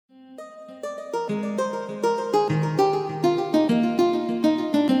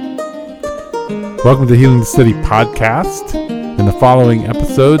Welcome to Healing the City podcast. In the following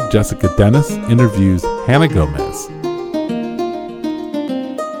episode, Jessica Dennis interviews Hannah Gomez.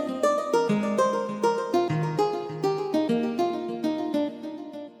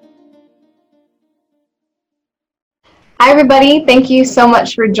 Hi everybody, thank you so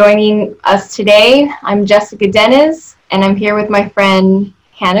much for joining us today. I'm Jessica Dennis and I'm here with my friend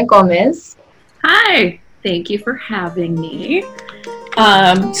Hannah Gomez. Hi, thank you for having me.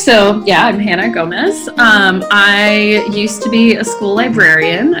 I'm Hannah Gomez. I used to be a school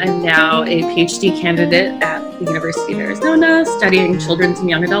librarian. I'm now a PhD candidate at the University of Arizona studying children's and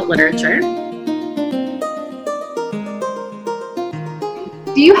young adult literature.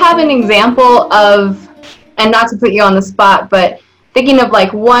 Do you have an example of, and not to put you on the spot, but thinking of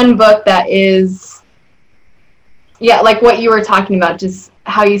like one book that is, like what you were talking about, just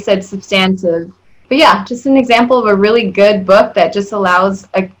how you said substantive. But yeah, just an example of a really good book that just allows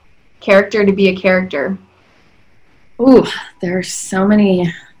a character to be a character. Ooh, there are so many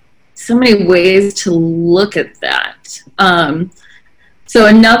ways to look at that. So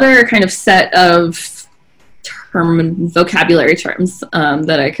another kind of set of vocabulary terms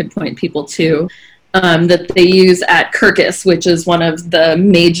that I could point people to that they use at Kirkus, which is one of the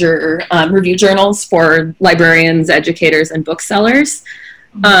major review journals for librarians, educators, and booksellers.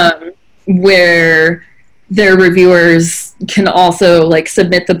 Where their reviewers can also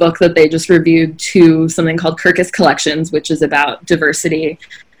submit the book that they just reviewed to something called Kirkus Collections, which is about diversity.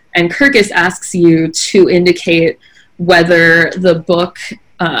 And Kirkus asks you to indicate whether the book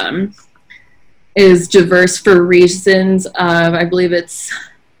is diverse for reasons of, I believe it's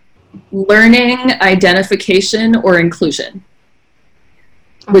learning, identification, or inclusion.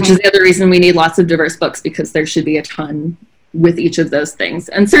 Okay. Which is the other reason we need lots of diverse books, because there should be a ton with each of those things.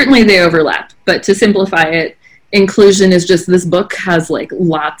 And certainly they overlap, but to simplify it, inclusion is just this book has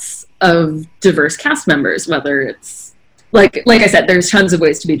lots of diverse cast members, whether it's like I said, there's tons of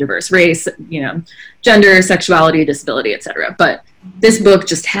ways to be diverse: race, gender, sexuality, disability, etc. But this book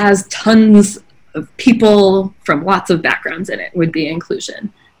just has tons of people from lots of backgrounds in it, would be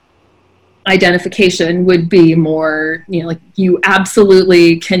inclusion. Identification would be more, you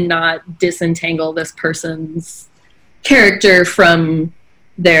absolutely cannot disentangle this person's character from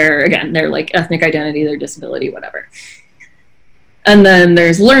their ethnic identity, their disability, whatever. And then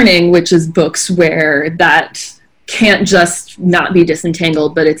there's learning, which is books where that can't just not be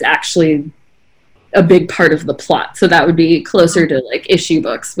disentangled, but it's actually a big part of the plot. So that would be closer to issue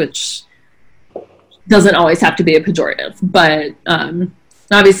books, which doesn't always have to be a pejorative, but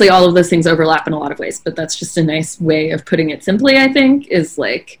obviously all of those things overlap in a lot of ways. But that's just a nice way of putting it simply, I think, is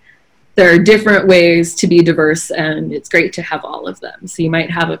there are different ways to be diverse, and it's great to have all of them. So you might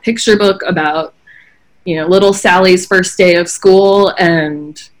have a picture book about, little Sally's first day of school,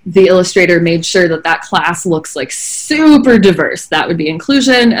 and the illustrator made sure that class looks super diverse. That would be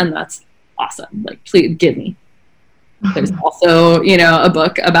inclusion, and that's awesome. Please give me. There's also, a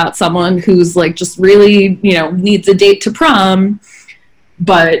book about someone who's just really, needs a date to prom,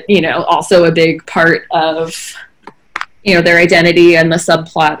 but, also a big part of their identity and the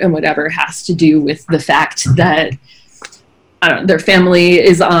subplot and whatever has to do with the fact that their family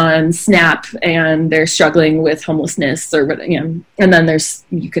is on SNAP and they're struggling with homelessness or whatever. And then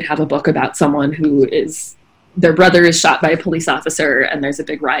you could have a book about someone who their brother is shot by a police officer and there's a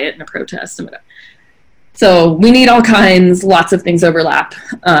big riot and a protest and whatever. So we need all kinds, lots of things overlap.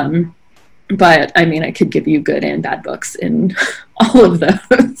 But I could give you good and bad books in all of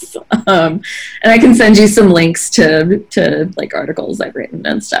those. And I can send you some links to articles I've written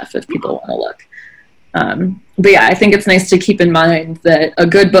and stuff if people want to look. But yeah, I think it's nice to keep in mind that a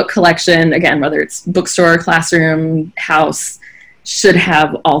good book collection, again, whether it's bookstore, classroom, house, should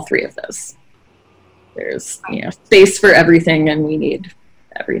have all three of those. There's space for everything, and we need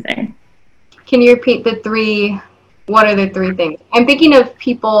everything. Can you repeat the three? What are the three things? I'm thinking of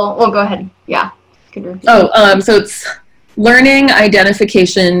people. Well, go ahead. Yeah. So it's learning,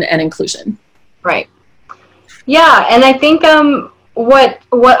 identification, and inclusion. Right. Yeah, and I think what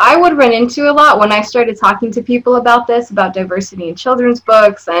I would run into a lot when I started talking to people about diversity in children's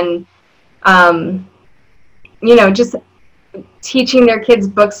books, and just teaching their kids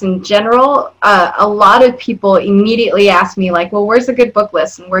books in general, a lot of people immediately ask me well, where's a good book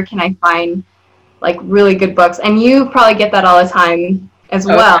list and where can I find really good books? And you probably get that all the time as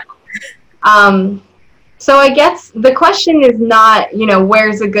well. So I guess the question is not,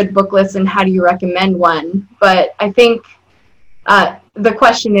 where's a good book list and how do you recommend one? But I think the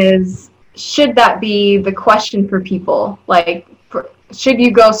question is, should that be the question for people? should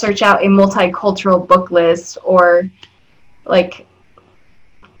you go search out a multicultural book list, or like,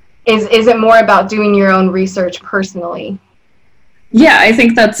 is it more about doing your own research personally? Yeah, I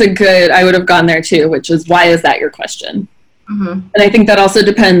think that's I would have gone there too, which is, why is that your question? Mm-hmm. And I think that also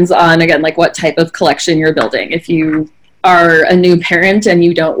depends on, again, like what type of collection you're building. If you are a new parent and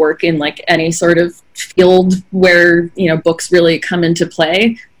you don't work in like any sort of field where, you know, books really come into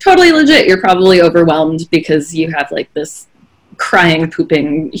play, totally legit. You're probably overwhelmed because you have like this crying,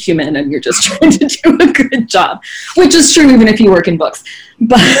 pooping human and you're just trying to do a good job, which is true even if you work in books.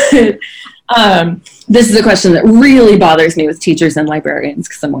 But this is a question that really bothers me with teachers and librarians,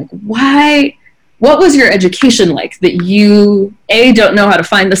 because I'm like, why? What was your education like that you, A, don't know how to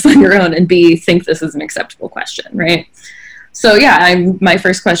find this on your own, and B, think this is an acceptable question, right? So yeah, my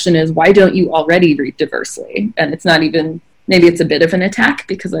first question is, why don't you already read diversely? And it's not even, maybe it's a bit of an attack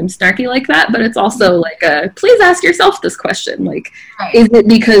because I'm snarky like that, but it's also like please ask yourself this question. Like, right. Is it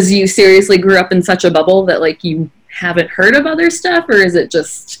because you seriously grew up in such a bubble that like you haven't heard of other stuff, or is it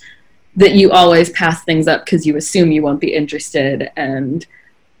just that you always pass things up because you assume you won't be interested, and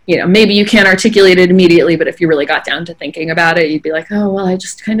you know, maybe you can't articulate it immediately, but if you really got down to thinking about it, you'd be like, oh, well, I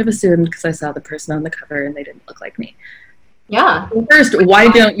just kind of assumed because I saw the person on the cover and they didn't look like me. Yeah. First, why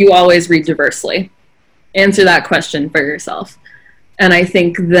don't you always read diversely? Answer that question for yourself. And I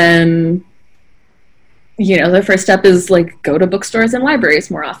think then, you know, the first step is like, go to bookstores and libraries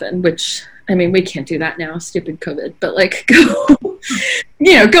more often, which, I mean, we can't do that now, stupid COVID, but like, go,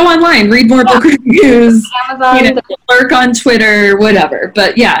 you know, go online, read more book reviews, Amazon, you know, lurk on Twitter, whatever.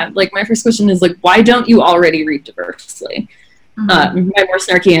 But yeah, like my first question is like, why don't you already read diversely? Mm-hmm. My more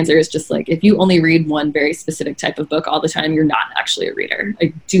snarky answer is just like, if you only read one very specific type of book all the time, you're not actually a reader.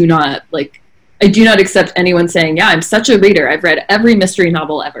 I do not accept anyone saying, yeah, I'm such a reader, I've read every mystery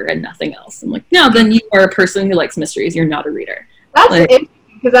novel ever and nothing else. I'm like, no, then you are a person who likes mysteries. You're not a reader. That's it,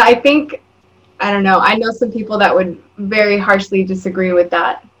 because I think, I don't know, I know some people that would very harshly disagree with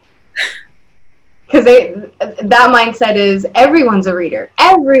that. Because that mindset is, everyone's a reader.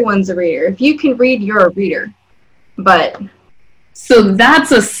 Everyone's a reader. If you can read, you're a reader. But... So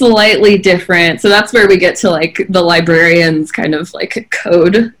that's a slightly different, so that's where we get to like the librarian's kind of like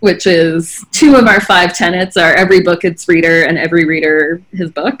code, which is 2 of our 5 tenets are every book its reader and every reader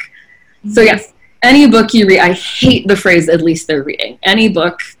his book. Mm-hmm. So yes, any book you read, I hate the phrase, at least they're reading. Any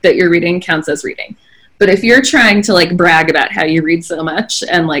book that you're reading counts as reading. But if you're trying to like brag about how you read so much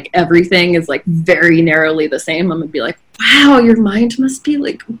and like everything is like very narrowly the same, I'm gonna be like, wow, your mind must be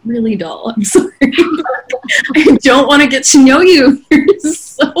like really dull. I'm sorry. I don't want to get to know you. You're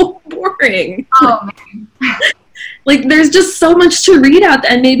so boring. Oh, man. Like there's just so much to read out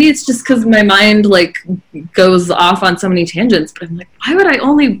there. And maybe it's just because my mind like goes off on so many tangents, but I'm like, why would I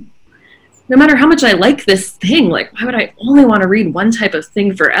only, no matter how much I like this thing, like why would I only want to read one type of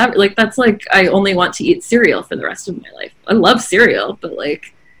thing forever? Like that's like, I only want to eat cereal for the rest of my life. I love cereal, but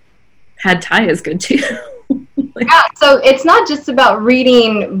like pad thai is good too. Like, yeah, so it's not just about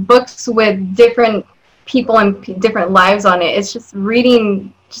reading books with different people and different lives on it. It's just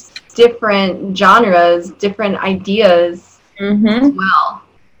reading just different genres, different ideas as well.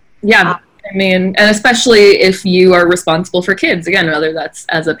 Yeah, I mean, and especially if you are responsible for kids, again, whether that's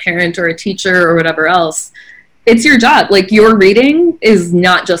as a parent or a teacher or whatever else, it's your job. Like your reading is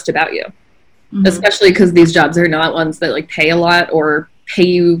not just about you, especially because these jobs are not ones that like pay a lot or pay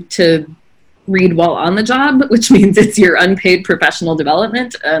you to read while on the job, which means it's your unpaid professional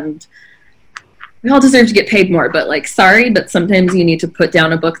development, and we all deserve to get paid more, but like, sorry, but sometimes you need to put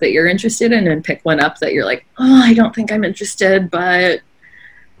down a book that you're interested in and pick one up that you're like, oh, I don't think I'm interested, but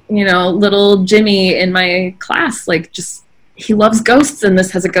you know, little Jimmy in my class, like just, he loves ghosts and this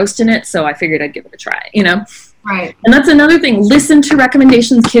has a ghost in it, so I figured I'd give it a try, you know? Right. And that's another thing, listen to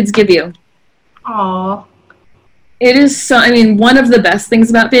recommendations kids give you. Aww. It is so, I mean, one of the best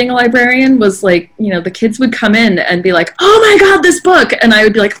things about being a librarian was like, you know, the kids would come in and be like, oh my God, this book. And I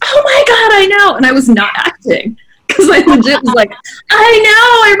would be like, oh my God, I know. And I was not acting because I legit was like, I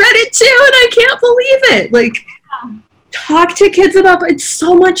know, I read it too. And I can't believe it. Like, talk to kids about, it's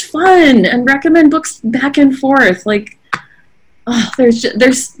so much fun, and recommend books back and forth. Like, oh,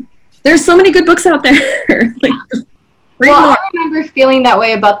 there's so many good books out there. Like, read more. I remember feeling that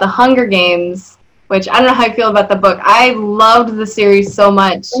way about The Hunger Games, which I don't know how I feel about the book. I loved the series so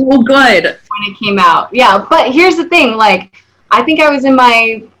much. Oh, good. When it came out. Yeah, but here's the thing. Like, I think I was in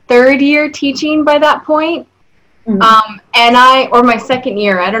my 3rd year teaching by that point. Or my 2nd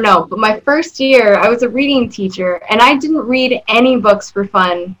year, I don't know. But my 1st year, I was a reading teacher, and I didn't read any books for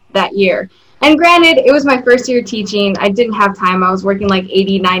fun that year. And granted, it was my 1st year teaching. I didn't have time. I was working like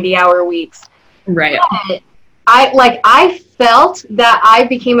 80, 90-hour weeks. Right. But I felt that I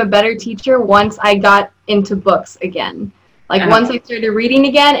became a better teacher once I got into books again. Like once I started reading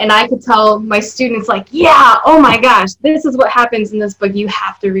again, and I could tell my students, like, yeah, oh my gosh, this is what happens in this book. You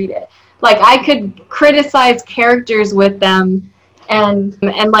have to read it. Like I could criticize characters with them and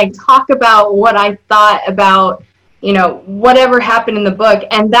like talk about what I thought about, you know, whatever happened in the book.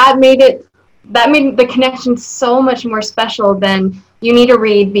 And that made the connection so much more special than you need to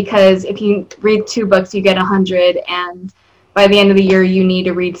read, because if you read 2 books, you get 100. And by the end of the year, you need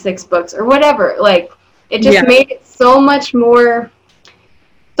to read 6 books or whatever. Like, it just made it so much more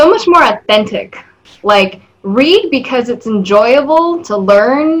authentic. Like, read because it's enjoyable to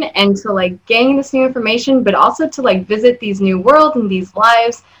learn and to like gain this new information, but also to like visit these new worlds and these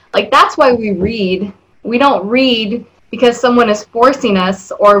lives. Like, that's why we read. We don't read because someone is forcing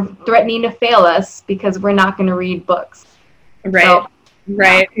us or threatening to fail us because we're not going to read books. Right. So,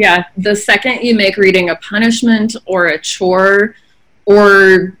 right. Yeah. The second you make reading a punishment or a chore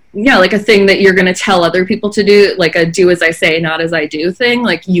or like a thing that you're going to tell other people to do, like a do as I say, not as I do thing,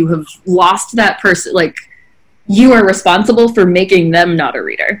 like you have lost that person. Like, you are responsible for making them not a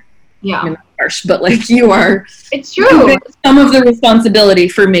reader. Yeah. I mean, that's harsh, but like you are. It's true. Some of the responsibility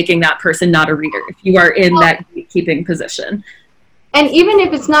for making that person not a reader if you are in that gatekeeping position. And even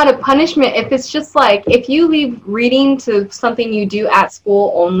if it's not a punishment, if it's just like, if you leave reading to something you do at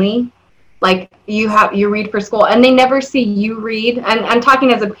school only, like you read for school and they never see you read, and I'm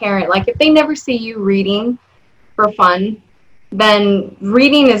talking as a parent, like if they never see you reading for fun, then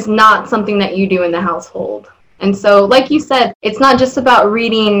reading is not something that you do in the household. And so, like you said, it's not just about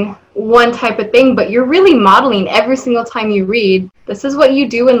reading one type of thing, but you're really modeling every single time you read. This is what you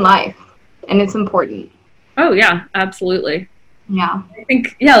do in life, and it's important. Oh, yeah, absolutely. Yeah. I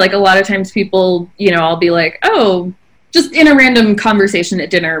think, like a lot of times people, I'll be like, oh, just in a random conversation at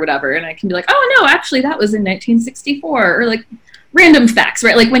dinner or whatever, and I can be like, oh, no, actually, that was in 1964, or like random facts,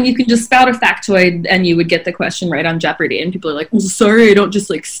 right? Like when you can just spout a factoid and you would get the question right on Jeopardy, and people are like, well, sorry, I don't just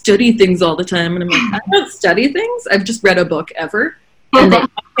like study things all the time. And I'm like, I don't study things. I've just read a book ever. And they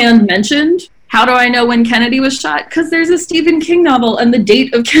offhand mentioned, how do I know when Kennedy was shot? Because there's a Stephen King novel and the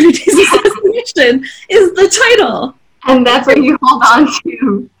date of Kennedy's assassination is the title. And that's what you hold on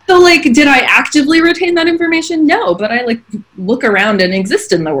to. So, like, did I actively retain that information? No, but I, like, look around and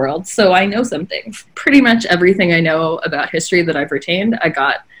exist in the world, so I know some things. Pretty much everything I know about history that I've retained, I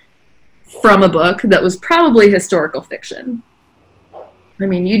got from a book that was probably historical fiction. I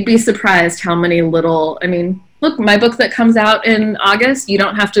mean, you'd be surprised how many look, my book that comes out in August, you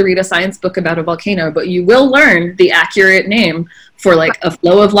don't have to read a science book about a volcano, but you will learn the accurate name for, like, a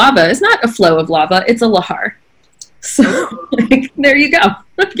flow of lava. It's not a flow of lava, it's a lahar. So, like, there you go.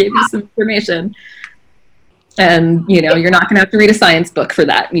 I gave you some information. And, you're not going to have to read a science book for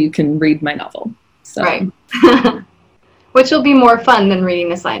that. You can read my novel. So. Right. Which will be more fun than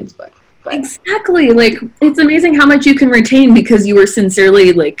reading a science book. But. Exactly. Like, it's amazing how much you can retain because you were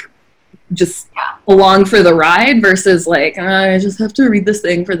sincerely, like, just along for the ride versus, like, I just have to read this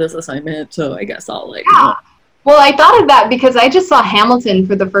thing for this assignment, so I guess I'll, like... Yeah. Well, I thought of that because I just saw Hamilton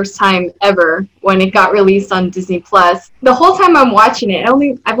for the first time ever when it got released on Disney Plus. The whole time I'm watching it,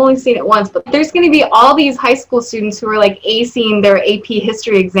 I've only seen it once, but there's going to be all these high school students who are like acing their AP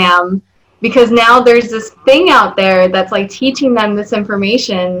history exam because now there's this thing out there that's like teaching them this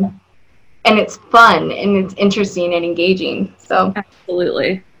information, and it's fun and it's interesting and engaging. So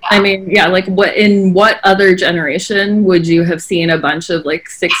absolutely. I mean, like what other generation would you have seen a bunch of like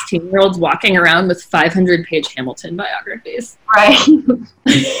 16-year-olds walking around with 500-page Hamilton biographies? Right.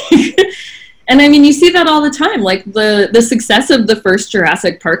 And I mean, you see that all the time. Like the success of the first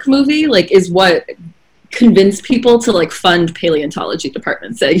Jurassic Park movie, like, is what convinced people to like fund paleontology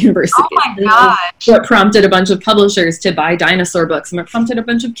departments at universities. Oh my gosh. What prompted a bunch of publishers to buy dinosaur books, and what prompted a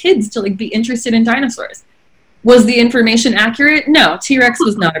bunch of kids to like be interested in dinosaurs. Was the information accurate? No, T-Rex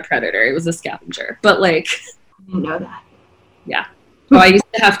was not a predator. It was a scavenger. But, like... I didn't know that. Yeah. Well, I used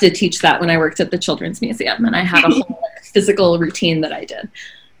to have to teach that when I worked at the Children's Museum, and I had a whole physical routine that I did.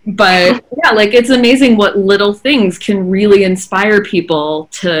 But, yeah, like, it's amazing what little things can really inspire people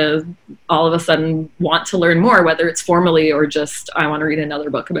to all of a sudden want to learn more, whether it's formally or just, I want to read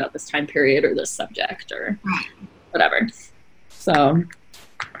another book about this time period or this subject or whatever. So...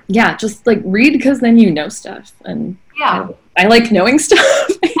 yeah, just like read because then you know stuff, and I like knowing stuff.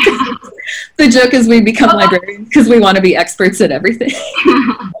 The joke is we become librarians because we want to be experts at everything.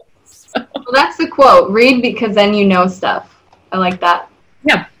 So. Well, that's the quote: "Read because then you know stuff." I like that.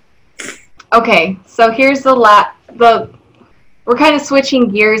 Yeah. Okay, so here's we're kind of switching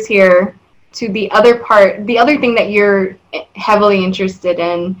gears here to the other part, the other thing that you're heavily interested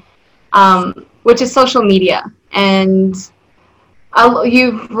in. which is social media. And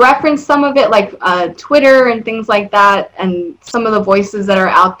you've referenced some of it, like Twitter and things like that, and some of the voices that are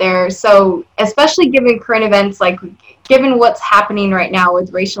out there. So especially given current events, like given what's happening right now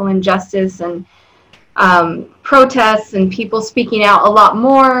with racial injustice and protests and people speaking out a lot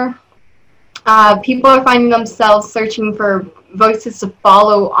more, people are finding themselves searching for voices to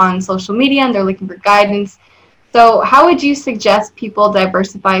follow on social media, and they're looking for guidance. So how would you suggest people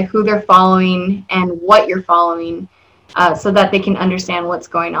diversify who they're following and what you're following, so that they can understand what's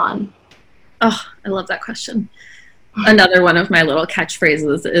going on? Oh, I love that question. Another one of my little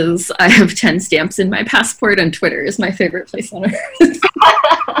catchphrases is, I have 10 stamps in my passport, and Twitter is my favorite place on earth.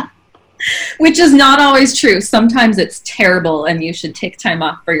 Which is not always true. Sometimes it's terrible and you should take time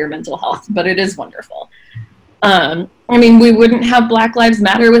off for your mental health, but it is wonderful. I mean, we wouldn't have Black Lives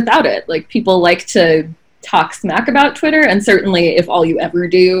Matter without it. Like, people like to talk smack about Twitter, and certainly if all you ever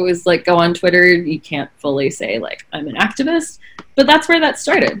do is like go on Twitter, you can't fully say like I'm an activist, but that's where that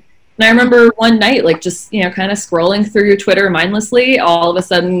started. And I remember one night, like, just, you know, kind of scrolling through Twitter mindlessly, all of a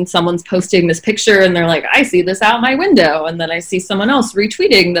sudden someone's posting this picture and they're like, I see this out my window, and then I see someone else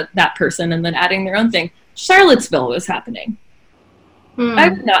retweeting that person and then adding their own thing. Charlottesville was happening. I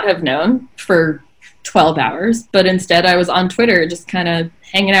would not have known for 12 hours, but instead I was on Twitter just kind of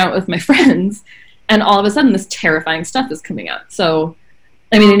hanging out with my friends, and all of a sudden this terrifying stuff is coming out. So,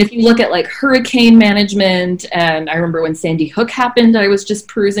 I mean, and if you look at like hurricane management, and I remember when Sandy Hook happened, I was just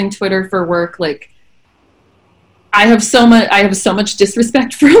perusing Twitter for work. Like, I have so much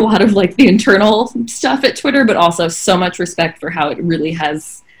disrespect for a lot of like the internal stuff at Twitter, but also so much respect for how it really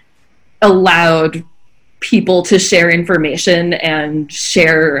has allowed people to share information and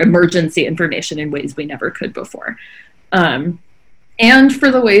share emergency information in ways we never could before. And for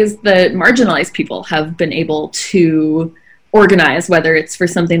the ways that marginalized people have been able to organize, whether it's for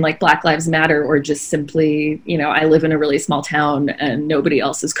something like Black Lives Matter or just simply, you know, I live in a really small town and nobody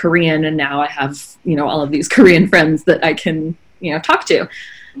else is Korean, and now I have, you know, all of these Korean friends that I can, you know, talk to.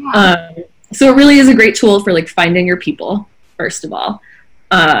 Yeah. So it really is a great tool for like finding your people, first of all,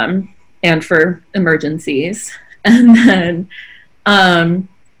 and for emergencies. And then,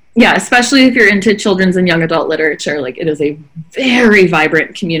 yeah, especially if you're into children's and young adult literature, like, it is a very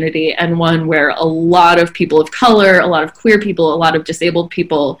vibrant community, and one where a lot of people of color, a lot of queer people, a lot of disabled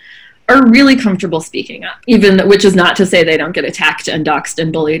people are really comfortable speaking up, which is not to say they don't get attacked and doxxed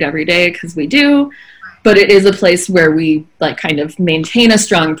and bullied every day, because we do, but it is a place where we like kind of maintain a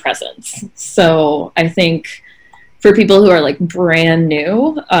strong presence. So I think for people who are like brand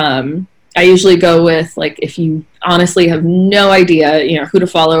new, I usually go with, like, if you honestly have no idea, you know, who to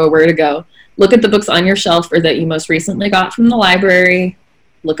follow or where to go, look at the books on your shelf or that you most recently got from the library,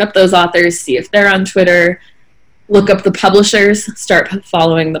 look up those authors, see if they're on Twitter, look up the publishers, start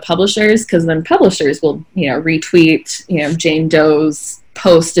following the publishers, because then publishers will, you know, retweet, you know, Jane Doe's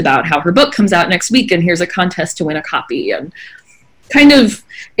post about how her book comes out next week and here's a contest to win a copy. And kind of,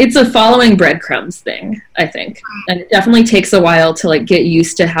 it's a following breadcrumbs thing, I think. And it definitely takes a while to like get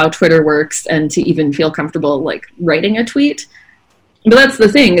used to how Twitter works and to even feel comfortable like writing a tweet. But that's the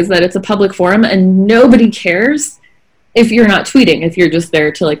thing, is that it's a public forum and nobody cares if you're not tweeting. If you're just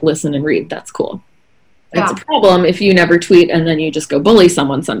there to like listen and read, that's cool. Yeah. It's a problem if you never tweet and then you just go bully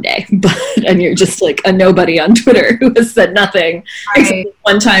someone someday, and you're just like a nobody on Twitter who has said nothing, right, except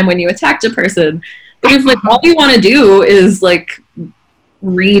one time when you attacked a person. But if like all you want to do is like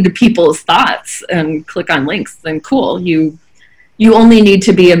read people's thoughts and click on links, then cool. You only need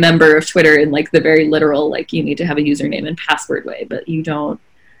to be a member of Twitter in like the very literal, like you need to have a username and password way, but you don't.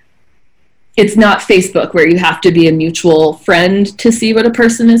 It's not Facebook where you have to be a mutual friend to see what a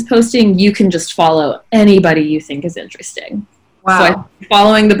person is posting. You can just follow anybody you think is interesting. Wow. So I'm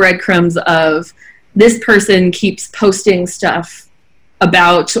following the breadcrumbs of this person keeps posting stuff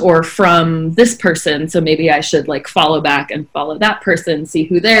about or from this person, so maybe I should like follow back and follow that person, see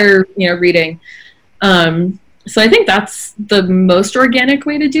who they're, you know, reading. So I think that's the most organic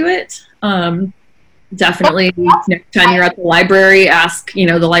way to do it. Definitely next time you're at the library, ask, you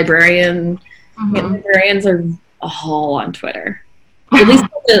know, the librarian. Mm-hmm. You know, librarians are all on Twitter. At least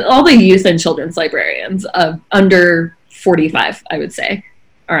all the youth and children's librarians under 45, I would say,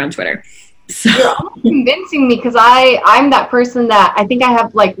 are on Twitter. So. You're almost convincing me, because I'm that person that I think I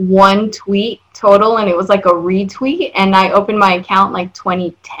have like one tweet total, and it was like a retweet, and I opened my account like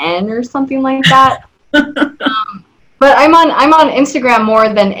 2010 or something like that. But I'm on Instagram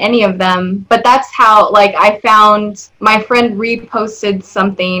more than any of them. But that's how, like, I found my friend reposted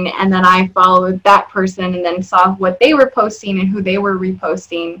something, and then I followed that person, and then saw what they were posting and who they were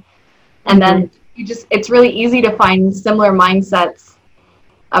reposting, and then it's really easy to find similar mindsets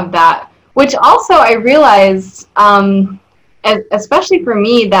of that. Which also I realized, especially for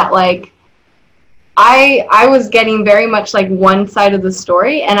me, that like I was getting very much like one side of the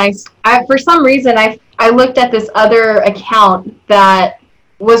story, and I for some reason I looked at this other account that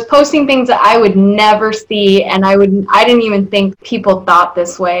was posting things that I would never see, and I didn't even think people thought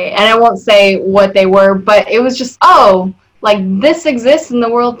this way. And I won't say what they were, but it was just, oh, like this exists in the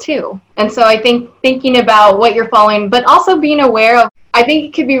world too. And so I think thinking about what you're following, but also being aware of, I think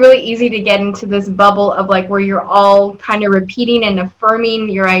it could be really easy to get into this bubble of like where you're all kind of repeating and affirming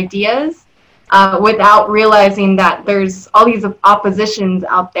your ideas without realizing that there's all these oppositions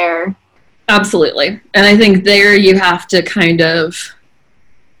out there. Absolutely. And I think there you have to kind of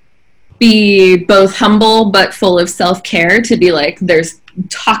be both humble but full of self-care to be like, there's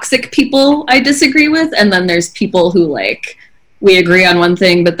toxic people I disagree with, and then there's people who like, we agree on one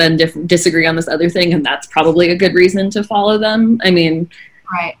thing but then disagree on this other thing, and that's probably a good reason to follow them. I mean,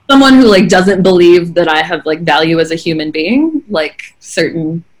 right. Someone who like doesn't believe that I have like value as a human being, like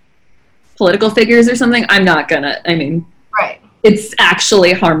certain political figures or something, I'm not gonna, I mean, right. It's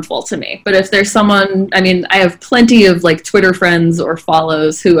actually harmful to me. But if there's someone, I mean, I have plenty of like Twitter friends or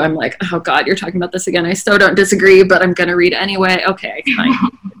follows who I'm like, oh God, you're talking about this again. I so don't disagree, but I'm going to read anyway. Okay, fine.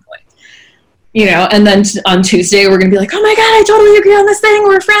 You know, and then on Tuesday, we're going to be like, oh my God, I totally agree on this thing.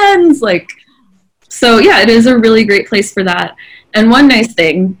 We're friends. Like, so yeah, it is a really great place for that. And one nice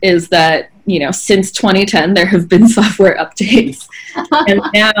thing is that, you know, since 2010, there have been software updates. And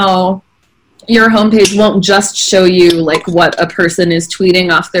now your homepage won't just show you like what a person is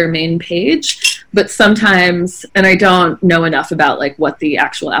tweeting off their main page, but sometimes, and I don't know enough about like what the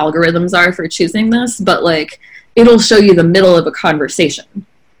actual algorithms are for choosing this, but like it'll show you the middle of a conversation.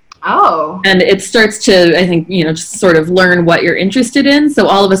 Oh. And it starts to, I think, you know, just sort of learn what you're interested in. So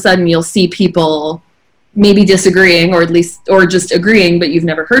all of a sudden you'll see people maybe disagreeing or at least, or just agreeing, but you've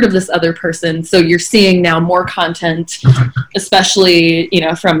never heard of this other person. So you're seeing now more content, especially, you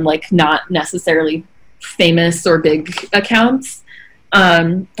know, from like not necessarily famous or big accounts.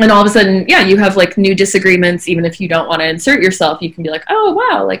 And all of a sudden, yeah, you have like new disagreements. Even if you don't want to insert yourself, you can be like, oh,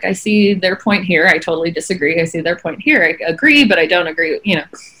 wow, like I see their point here. I totally disagree. I see their point here. I agree, but I don't agree, you know.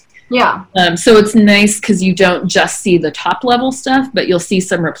 Yeah. So it's nice because you don't just see the top level stuff, but you'll see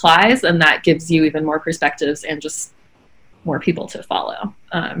some replies, and that gives you even more perspectives and just more people to follow.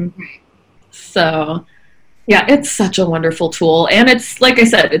 So yeah, it's such a wonderful tool. And it's, like I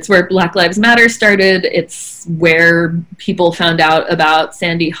said, it's where Black Lives Matter started. It's where people found out about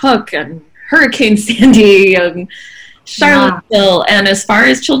Sandy Hook and Hurricane Sandy and Charlottesville. Yeah. And as far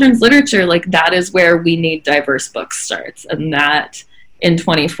as children's literature, like that is where We Need Diverse Books starts. And that in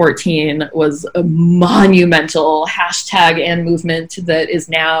 2014 was a monumental hashtag and movement that is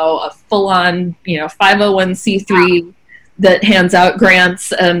now a full-on, you know, 501c3 that hands out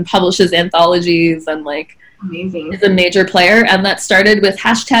grants and publishes anthologies and like amazing. Is a major player. And that started with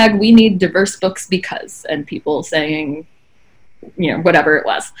hashtag We Need Diverse Books because, and people saying, you know, whatever it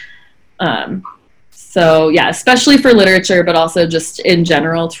was. So yeah, especially for literature, but also just in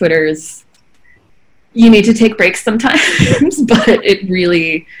general, Twitter's, you need to take breaks sometimes, but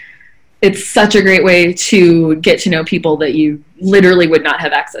it's such a great way to get to know people that you literally would not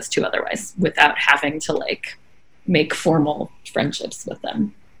have access to otherwise without having to like make formal friendships with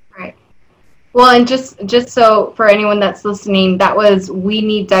them. Right. Well, and just so for anyone that's listening, that was We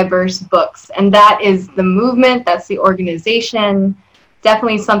Need Diverse Books. And that is the movement, that's the organization.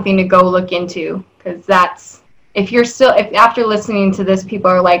 Definitely something to go look into, because that's, if after listening to this, people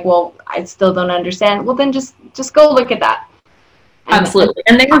are like, well, I still don't understand. Well, then just go look at that. Absolutely.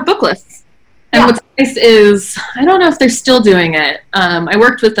 And they have book lists. And what's nice is, I don't know if they're still doing it. I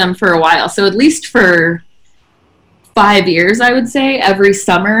worked with them for a while. So at least for 5 years, I would say, every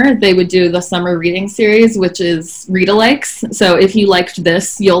summer, they would do the summer reading series, which is read-alikes. So if you liked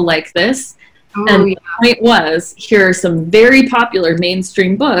this, you'll like this. Oh, and the point was, here are some very popular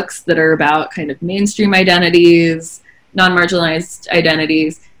mainstream books that are about kind of mainstream identities, non-marginalized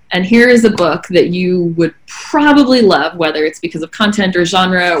identities. And here is a book that you would probably love, whether it's because of content or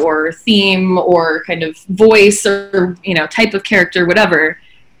genre or theme or kind of voice or, you know, type of character, whatever.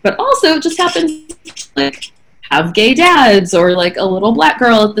 But also it just happens to like have gay dads or like a little black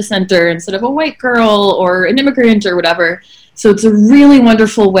girl at the center instead of a white girl or an immigrant or whatever. So it's a really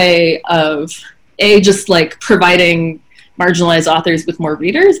wonderful way of, just like providing marginalized authors with more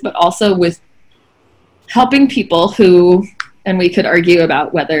readers, but also with helping people who, and we could argue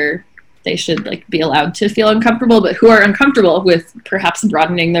about whether they should like be allowed to feel uncomfortable, but who are uncomfortable with perhaps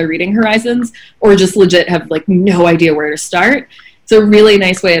broadening their reading horizons or just legit have like no idea where to start. It's a really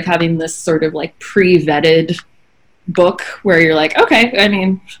nice way of having this sort of like pre-vetted book where you're like, okay, I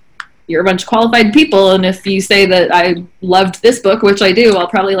mean, you're a bunch of qualified people, and if you say that I loved this book, which I do, I'll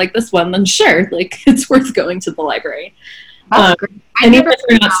probably like this one, then sure, like it's worth going to the library. And even if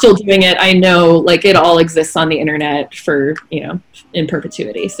you're not still doing it, I know like it all exists on the internet for, in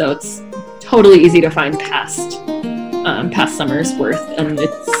perpetuity. So it's totally easy to find past summer's worth, and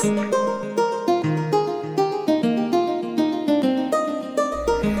it's...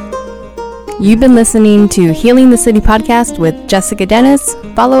 You've been listening to Healing the City podcast with Jessica Dennis.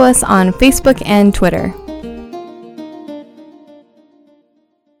 Follow us on Facebook and Twitter.